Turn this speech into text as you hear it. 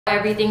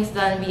Everything's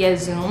done via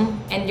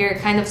Zoom, and you're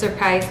kind of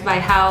surprised by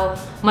how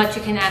much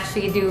you can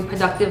actually do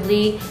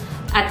productively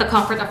at the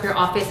comfort of your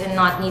office and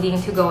not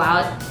needing to go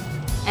out.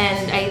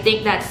 And I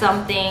think that's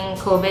something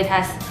COVID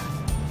has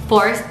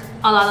forced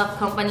a lot of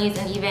companies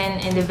and even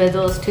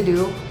individuals to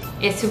do,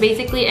 is to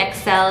basically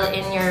excel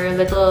in your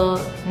little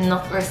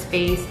nook or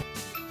space.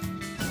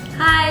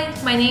 Hi,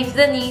 my name's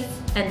Denice,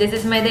 and this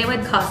is my day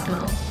with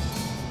Cosmo.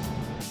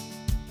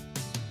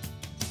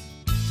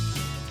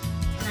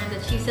 I'm the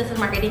Chief Sales and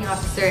Marketing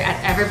Officer at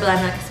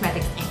Bilena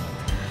Cosmetics Inc.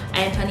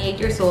 I am 28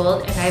 years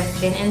old and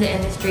I've been in the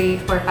industry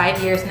for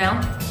 5 years now.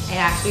 I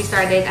actually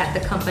started at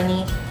the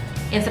company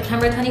in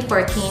September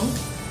 2014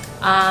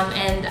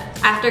 and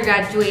after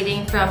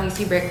graduating from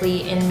UC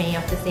Berkeley in May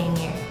of the same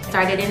year. I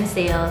started in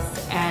sales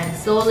and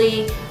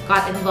slowly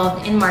got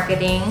involved in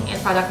marketing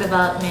and product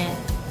development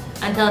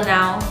until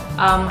now.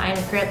 I'm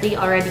currently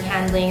already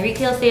handling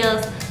retail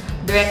sales,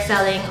 direct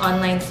selling,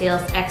 online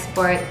sales,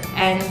 export,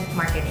 and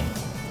marketing.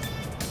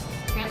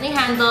 I currently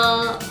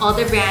handle all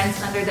the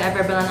brands under the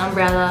Bilena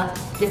umbrella.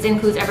 This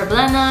includes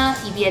Bilena,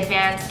 EB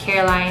Advanced,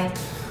 Careline,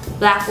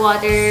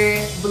 Blackwater,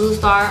 Blue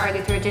Star, our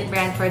detergent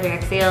brand for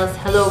direct sales,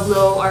 Hello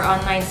Glow, our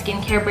online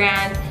skincare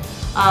brand,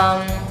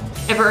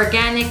 Ever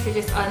Organics, which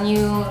is a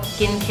new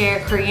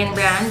skincare Korean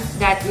brand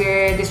that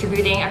we're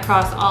distributing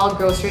across all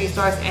grocery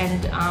stores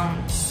and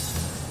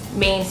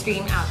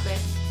mainstream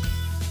outlets.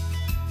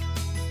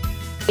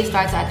 It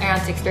starts at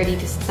around 6:30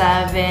 to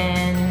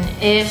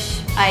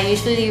 7-ish. I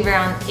usually leave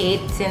around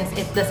 8 since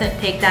it doesn't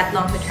take that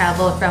long to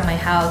travel from my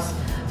house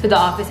to the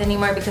office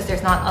anymore because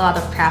there's not a lot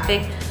of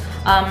traffic.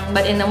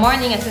 But in the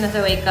morning, as soon as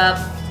I wake up,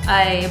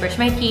 I brush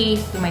my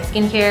teeth, do my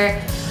skincare,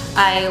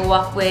 I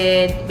walk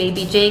with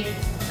baby Jake.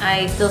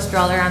 I still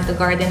stroll around the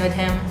garden with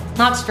him.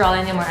 Not stroll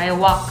anymore, I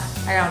walk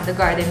around the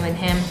garden with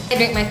him. I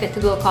drink my Fit to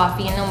Go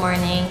coffee in the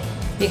morning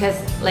because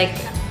like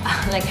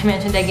I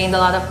mentioned, I gained a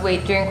lot of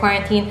weight during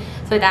quarantine,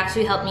 so it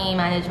actually helped me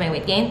manage my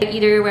weight gain. I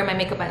either wear my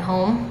makeup at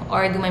home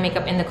or do my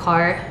makeup in the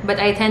car, but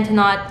I tend to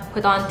not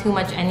put on too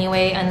much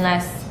anyway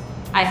unless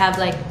I have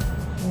like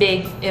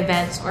big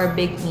events or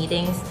big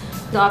meetings.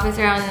 The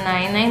office around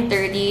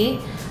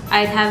 9:30.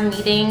 I'd have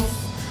meetings,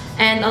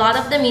 and a lot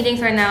of the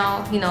meetings are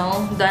now, you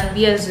know, done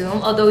via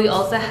Zoom, although we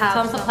also have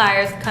some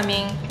suppliers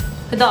coming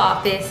to the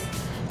office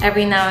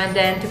every now and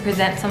then to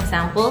present some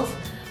samples.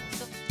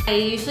 I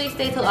usually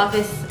stay till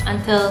office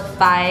until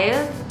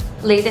 5,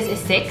 latest is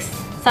 6.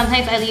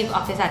 Sometimes I leave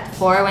office at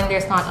 4 when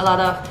there's not a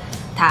lot of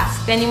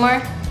tasks anymore.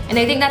 And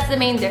I think that's the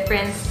main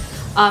difference,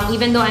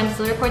 even though I'm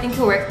still reporting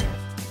to work.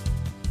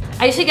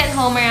 I usually get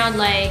home around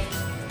like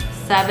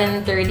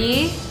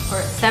 7:30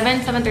 or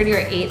 7:30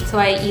 or 8, so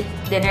I eat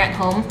dinner at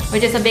home,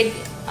 which is a big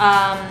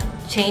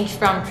change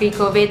from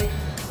pre-COVID.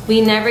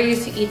 We never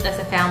used to eat as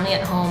a family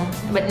at home,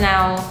 but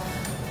now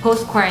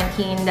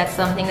post-quarantine, that's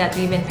something that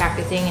we've been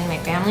practicing in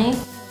my family.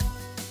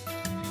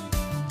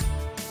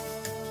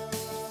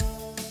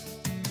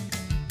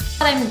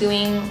 What I'm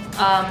doing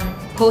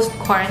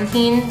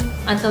post-quarantine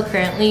until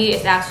currently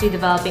is actually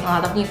developing a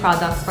lot of new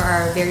products for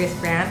our various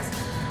brands.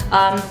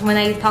 When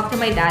I talked to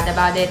my dad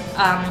about it,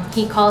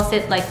 he calls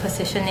it like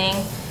positioning,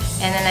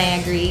 and then I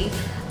agree.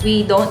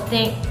 We don't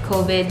think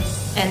COVID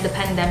and the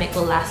pandemic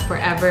will last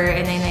forever,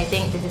 and then I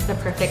think this is the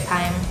perfect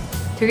time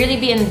to really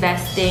be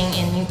investing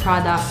in new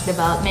product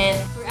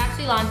development. We're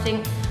actually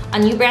launching a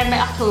new brand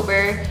by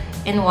October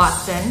in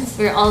Watson's.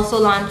 We're also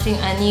launching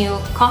a new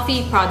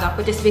coffee product,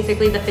 which is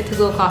basically the Fit to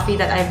Go coffee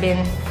that I've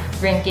been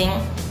drinking,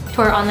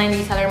 to our online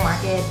reseller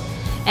market,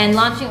 and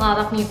launching a lot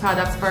of new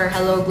products for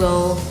Hello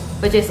Glow,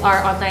 which is our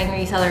online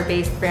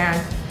reseller-based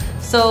brand.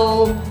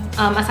 So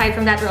aside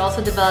from that, we're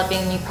also developing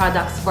new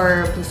products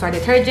for Blue Star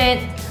detergent,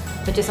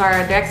 which is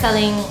our direct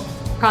selling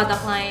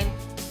product line.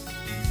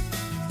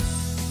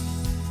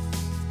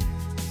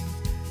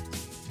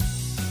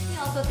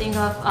 I also think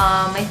of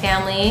my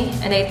family,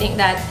 and I think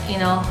that, you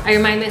know, I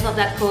remind myself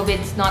that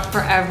COVID's not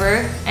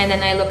forever, and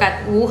then I look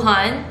at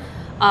Wuhan,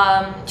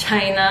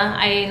 China.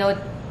 I know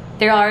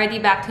they're already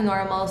back to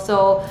normal,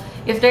 so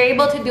if they're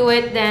able to do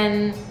it,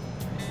 then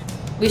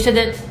we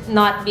shouldn't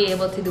not be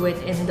able to do it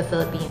in the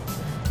Philippines.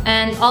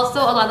 And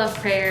also a lot of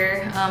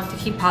prayer to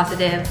keep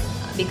positive,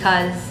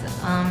 because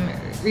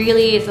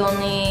really it's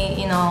only,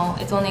 you know,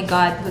 it's only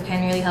God who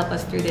can really help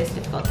us through this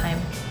difficult time.